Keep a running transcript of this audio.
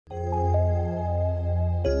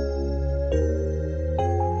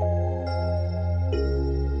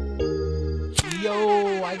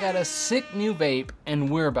got a sick new vape and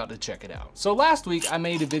we're about to check it out. So last week I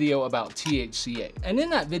made a video about THCA, and in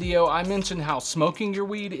that video I mentioned how smoking your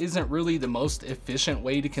weed isn't really the most efficient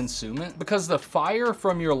way to consume it because the fire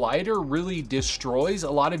from your lighter really destroys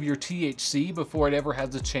a lot of your THC before it ever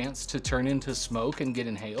has a chance to turn into smoke and get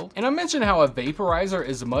inhaled. And I mentioned how a vaporizer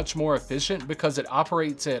is much more efficient because it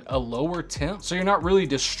operates at a lower temp, so you're not really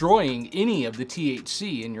destroying any of the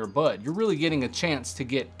THC in your bud. You're really getting a chance to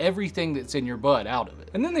get everything that's in your bud out of it.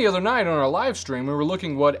 And then the other night on our live stream, we were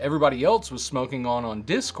looking what everybody else was smoking on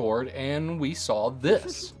Discord, and we saw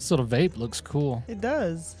this. This little vape looks cool. It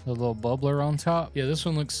does. The little bubbler on top. Yeah, this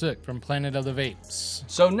one looks sick, from Planet of the Vapes.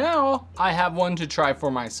 So now I have one to try for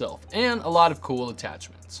myself, and a lot of cool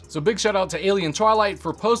attachments. So big shout out to Alien Twilight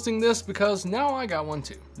for posting this because now I got one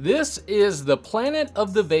too. This is the Planet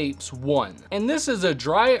of the Vapes 1, and this is a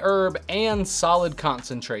dry herb and solid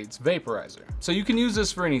concentrates vaporizer. So you can use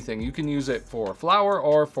this for anything. You can use it for flower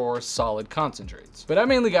or for solid concentrates. But I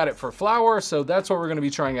mainly got it for flower, so that's what we're gonna be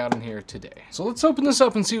trying out in here today. So let's open this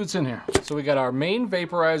up and see what's in here. So we got our main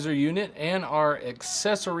vaporizer unit and our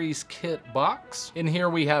accessories kit box. In here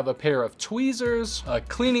we have a pair of tweezers, a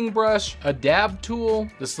cleaning brush, a dab tool,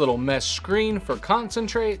 this little mesh screen for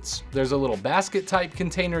concentrates. There's a little basket type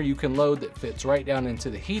container you can load that fits right down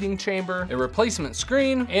into the heating chamber, a replacement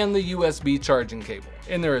screen, and the USB charging cable.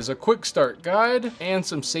 And there is a quick start guide and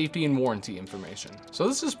some safety and warranty information. So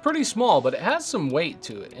this is pretty small, but it has some weight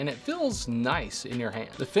to it and it feels nice in your hand.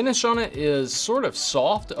 The finish on it is sort of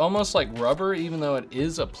soft, almost like rubber. Even though it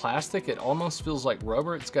is a plastic, it almost feels like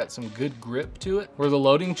rubber. It's got some good grip to it. Where the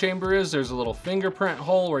loading chamber is, there's a little fingerprint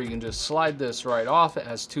hole where you can just slide this right off. It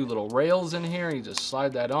has two little rails in here. You just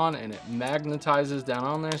slide that on and it magnetizes down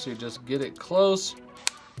on there, so you just get it close.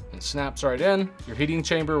 It snaps right in. Your heating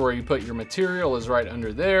chamber where you put your material is right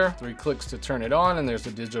under there. 3 clicks to turn it on, and there's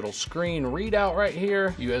a digital screen readout right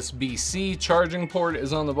here. USB-C charging port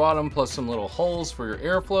is on the bottom, plus some little holes for your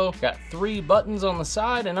airflow. Got 3 buttons on the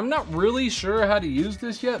side, and I'm not really sure how to use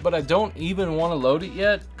this yet, but I don't even want to load it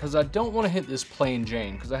yet because I don't want to hit this plain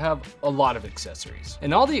Jane because I have a lot of accessories.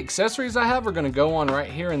 And all the accessories I have are going to go on right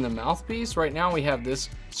here in the mouthpiece. Right now we have this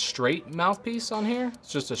straight mouthpiece on here.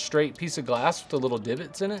 It's just a straight piece of glass with the little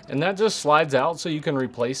divots in it, and that just slides out so you can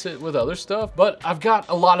replace it with other stuff. But I've got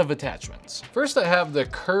a lot of attachments. First I have the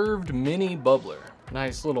curved mini bubbler.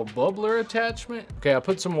 Nice little bubbler attachment. Okay, I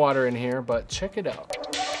put some water in here, but check it out.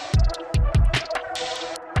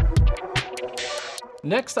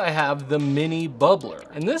 Next I have the mini bubbler,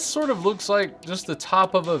 and this sort of looks like just the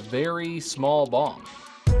top of a very small bong.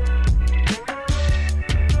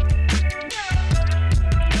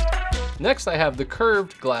 Next I have the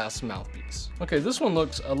curved glass mouthpiece. Okay, this one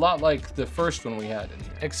looks a lot like the first one we had in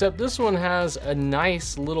here, except this one has a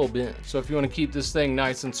nice little bend. So if you want to keep this thing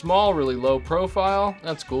nice and small, really low profile,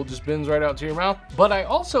 that's cool, just bends right out to your mouth. But I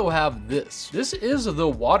also have this. This is the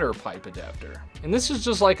water pipe adapter. And this is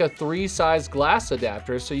just like a 3-size glass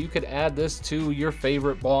adapter, so you could add this to your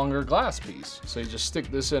favorite bong or glass piece. So you just stick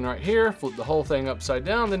this in right here, flip the whole thing upside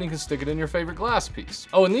down, then you can stick it in your favorite glass piece.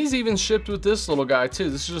 Oh, and these even shipped with this little guy too.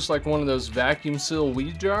 This is just like one of those vacuum seal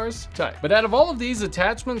weed jars. Tight. But out of all of these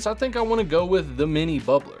attachments, I think I want to go with the mini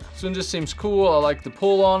bubbler. This one just seems cool. I like the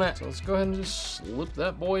pull on it. So let's go ahead and just slip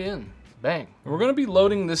that boy in. Bang. We're gonna be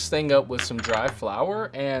loading this thing up with some dry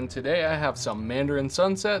flower, and today I have some Mandarin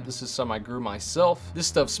Sunset. This is some I grew myself. This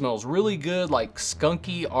stuff smells really good, like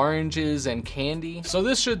skunky oranges and candy. So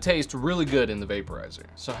this should taste really good in the vaporizer.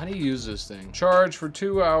 So how do you use this thing? Charge for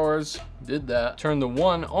 2 hours, did that. Turn the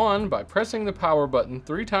one on by pressing the power button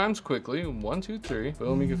 3 times quickly. 1, 2, 3.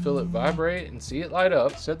 Boom, you can feel it vibrate and see it light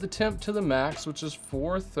up. Set the temp to the max, which is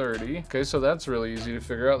 430. Okay, so that's really easy to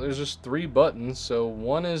figure out. There's just 3 buttons. So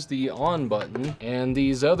one is the on button, and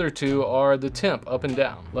these other 2 are the temp up and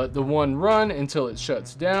down. Let the one run until it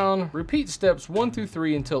shuts down. Repeat steps 1 through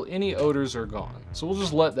 3 until any odors are gone. So we'll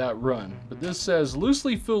just let that run. But this says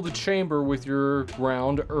loosely fill the chamber with your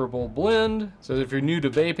ground herbal blend. So if you're new to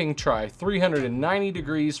vaping, try 390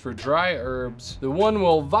 degrees for dry herbs. The one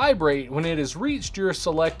will vibrate when it has reached your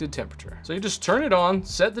selected temperature. So you just turn it on,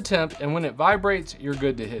 set the temp, and when it vibrates, you're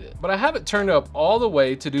good to hit it. But I have it turned up all the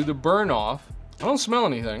way to do the burn off. I don't smell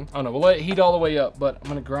anything. Oh no, we'll let it heat all the way up, but I'm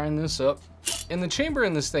gonna grind this up And the chamber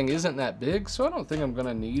in this thing isn't that big, so I don't think I'm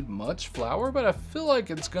gonna need much flour, but I feel like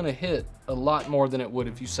it's gonna hit a lot more than it would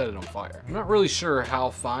if you set it on fire. I'm not really sure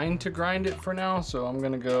how fine to grind it for now, so I'm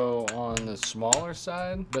gonna go on the smaller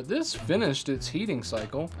side. But this finished its heating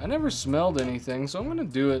cycle. I never smelled anything, so I'm gonna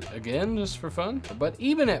do it again just for fun. But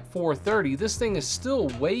even at 430, this thing is still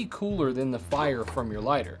way cooler than the fire from your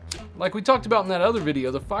lighter. Like we talked about in that other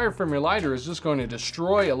video, the fire from your lighter is just going to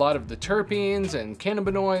destroy a lot of the terpenes and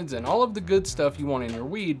cannabinoids and all of the good stuff you want in your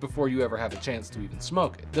weed before you ever have a chance to even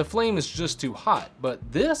smoke it. The flame is just too hot, but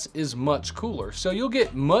this is much cooler, so you'll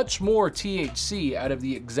get much more THC out of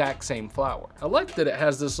the exact same flower. I like that it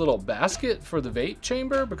has this little basket for the vape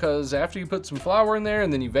chamber, because after you put some flour in there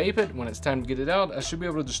and then you vape it, when it's time to get it out, I should be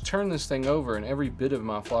able to just turn this thing over and every bit of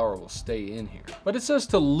my flour will stay in here. But it says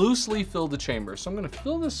to loosely fill the chamber, so I'm gonna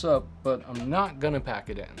fill this up, but I'm not gonna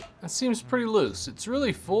pack it in. That seems pretty loose. It's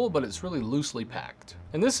really full, but it's really loosely packed.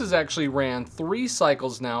 And this has actually ran 3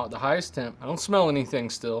 cycles now at the highest temp. I don't smell anything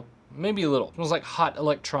still. Maybe a little. It smells like hot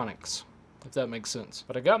electronics, if that makes sense.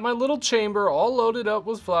 But I got my little chamber all loaded up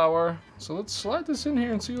with flour. So let's slide this in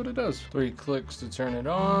here and see what it does. 3 clicks to turn it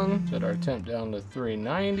on. Set our temp down to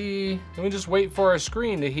 390. And we just wait for our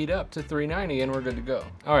screen to heat up to 390 and we're good to go.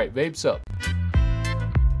 All right, vape's up.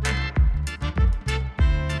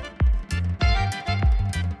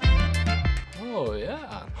 Oh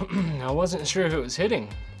yeah. I wasn't sure if it was hitting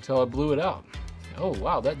until I blew it out. Oh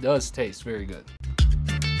wow, that does taste very good.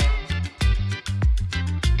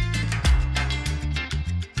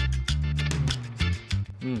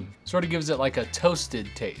 Sort of gives it like a toasted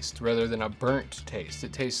taste rather than a burnt taste.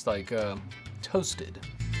 It tastes like toasted.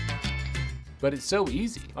 But it's so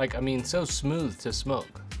easy. Like, I mean, so smooth to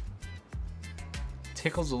smoke.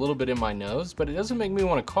 Tickles a little bit in my nose, but it doesn't make me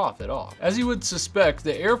want to cough at all. As you would suspect,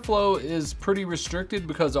 the airflow is pretty restricted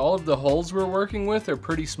because all of the holes we're working with are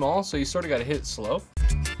pretty small, so you sort of got to hit it slow.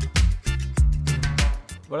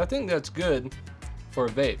 But I think that's good for a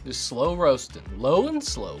vape. Just slow roasting. Low and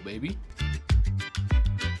slow, baby.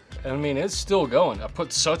 I mean, it's still going. I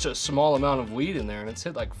put such a small amount of weed in there and it's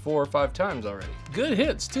hit like 4 or 5 times already. Good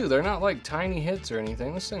hits too. They're not like tiny hits or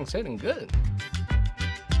anything. This thing's hitting good.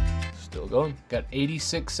 Still going. Got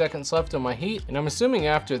 86 seconds left on my heat. And I'm assuming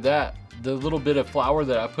after that, the little bit of flour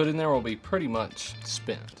that I put in there will be pretty much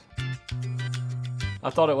spent.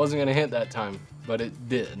 I thought it wasn't gonna hit that time, but it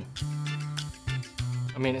did.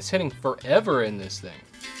 I mean, it's hitting forever in this thing.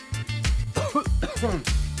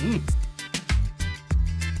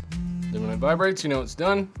 Then when it vibrates, you know it's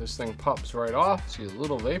done. This thing pops right off. See a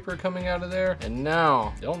little vapor coming out of there. And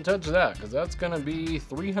now, don't touch that, because that's gonna be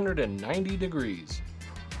 390 degrees.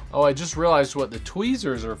 Oh, I just realized what the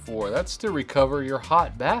tweezers are for. That's to recover your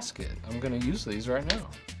hot basket. I'm gonna use these right now.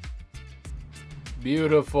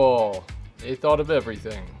 Beautiful. They thought of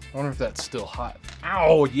everything. I wonder if that's still hot.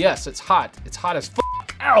 Ow, yes, it's hot. It's hot as f***.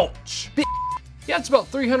 Ouch. Yeah, it's about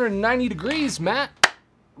 390 degrees, Matt.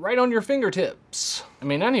 Right on your fingertips. I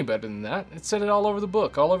mean, any better than that. It said it all over the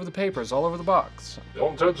book, all over the papers, all over the box.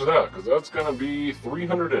 Don't touch that, because that's gonna be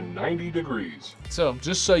 390 degrees. So,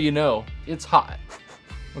 just so you know, it's hot.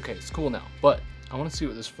 Okay, it's cool now, but I want to see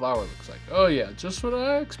what this flower looks like. Oh yeah, just what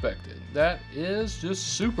I expected. That is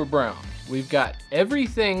just super brown. We've got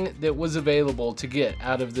everything that was available to get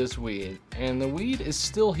out of this weed, and the weed is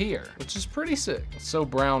still here, which is pretty sick. It's so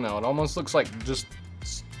brown now, it almost looks like just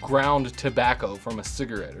ground tobacco from a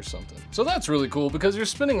cigarette or something. So that's really cool because you're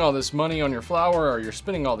spending all this money on your flower, or you're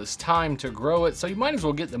spending all this time to grow it, so you might as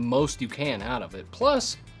well get the most you can out of it.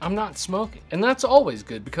 Plus, I'm not smoking. And that's always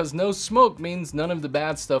good because no smoke means none of the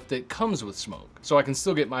bad stuff that comes with smoke. So I can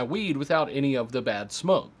still get my weed without any of the bad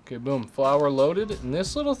smoke. Okay, boom, flower loaded. And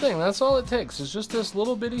this little thing, that's all it takes. It's just this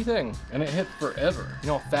little bitty thing. And it hit forever. You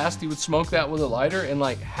know how fast you would smoke that with a lighter? In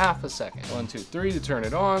like half a second. 1, 2, 3 to turn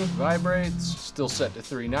it on. Vibrates. Still set to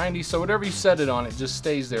 390. So whatever you set it on, it just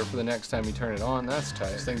stays there for the next time you turn it on. That's tight.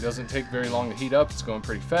 This thing doesn't take very long to heat up. It's going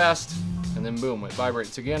pretty fast. And then boom, it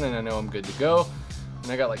vibrates again and I know I'm good to go.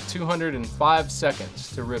 And I got like 205 seconds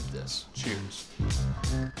to rip this. Cheers.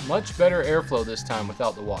 Much better airflow this time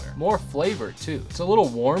without the water. More flavor too. It's a little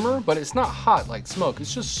warmer, but it's not hot like smoke.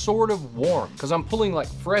 It's just sort of warm because I'm pulling like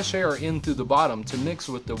fresh air in through the bottom to mix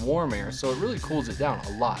with the warm air, so it really cools it down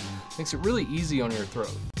a lot. Makes it really easy on your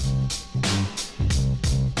throat.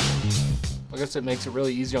 I guess it makes it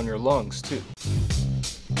really easy on your lungs too.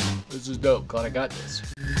 This is dope. Glad I got this.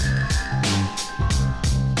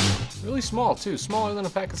 Really small too, smaller than a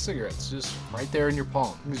pack of cigarettes, just right there in your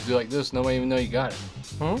palm. You just do like this, nobody even know you got it.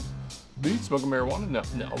 Huh? Do you smoke marijuana? No,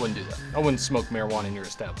 I wouldn't do that. I wouldn't smoke marijuana in your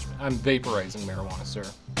establishment. I'm vaporizing marijuana, sir.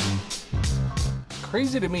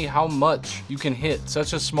 crazy to me how much you can hit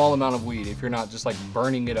such a small amount of weed if you're not just like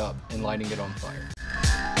burning it up and lighting it on fire.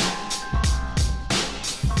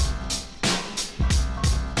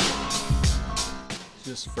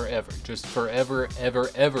 Just forever,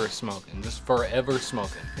 ever smoking, just forever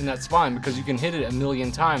smoking. And that's fine because you can hit it a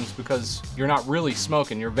million times because you're not really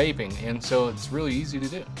smoking, you're vaping, and so it's really easy to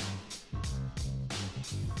do.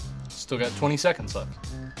 Still got 20 seconds left.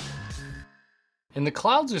 And the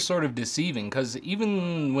clouds are sort of deceiving because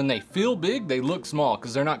even when they feel big, they look small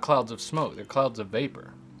because they're not clouds of smoke, they're clouds of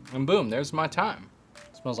vapor. And boom, there's my time.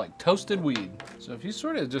 Smells like toasted weed. So if you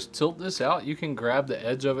sort of just tilt this out, you can grab the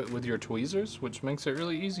edge of it with your tweezers, which makes it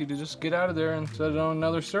really easy to just get out of there and set it on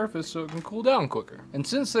another surface so it can cool down quicker. And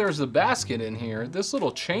since there's the basket in here, this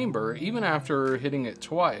little chamber, even after hitting it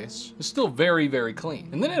twice, is still very, very clean.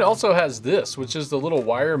 And then it also has this, which is the little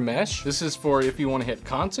wire mesh. This is for if you want to hit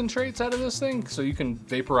concentrates out of this thing, so you can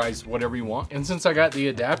vaporize whatever you want. And since I got the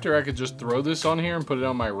adapter, I could just throw this on here and put it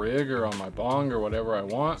on my rig or on my bong or whatever I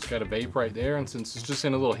want. It's got a vape right there, and since it's just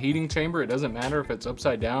in a little heating chamber, it doesn't matter if it's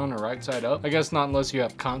upside down or right side up. I guess not unless you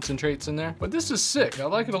have concentrates in there. But this is sick. I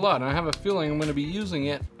like it a lot, and I have a feeling I'm going to be using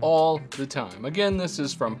it all the time. Again, this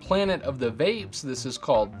is from Planet of the Vapes. This is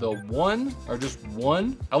called the One, or just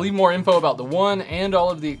One. I'll leave more info about the One and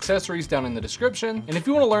all of the accessories down in the description. And if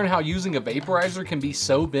you want to learn how using a vaporizer can be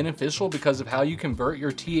so beneficial because of how you convert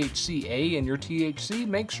your THCA and your THC,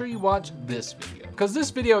 make sure you watch this video, because this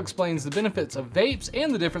video explains the benefits of vapes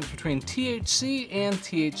and the difference between THC and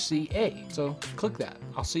THCA. So click that.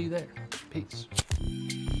 I'll see you there. Peace.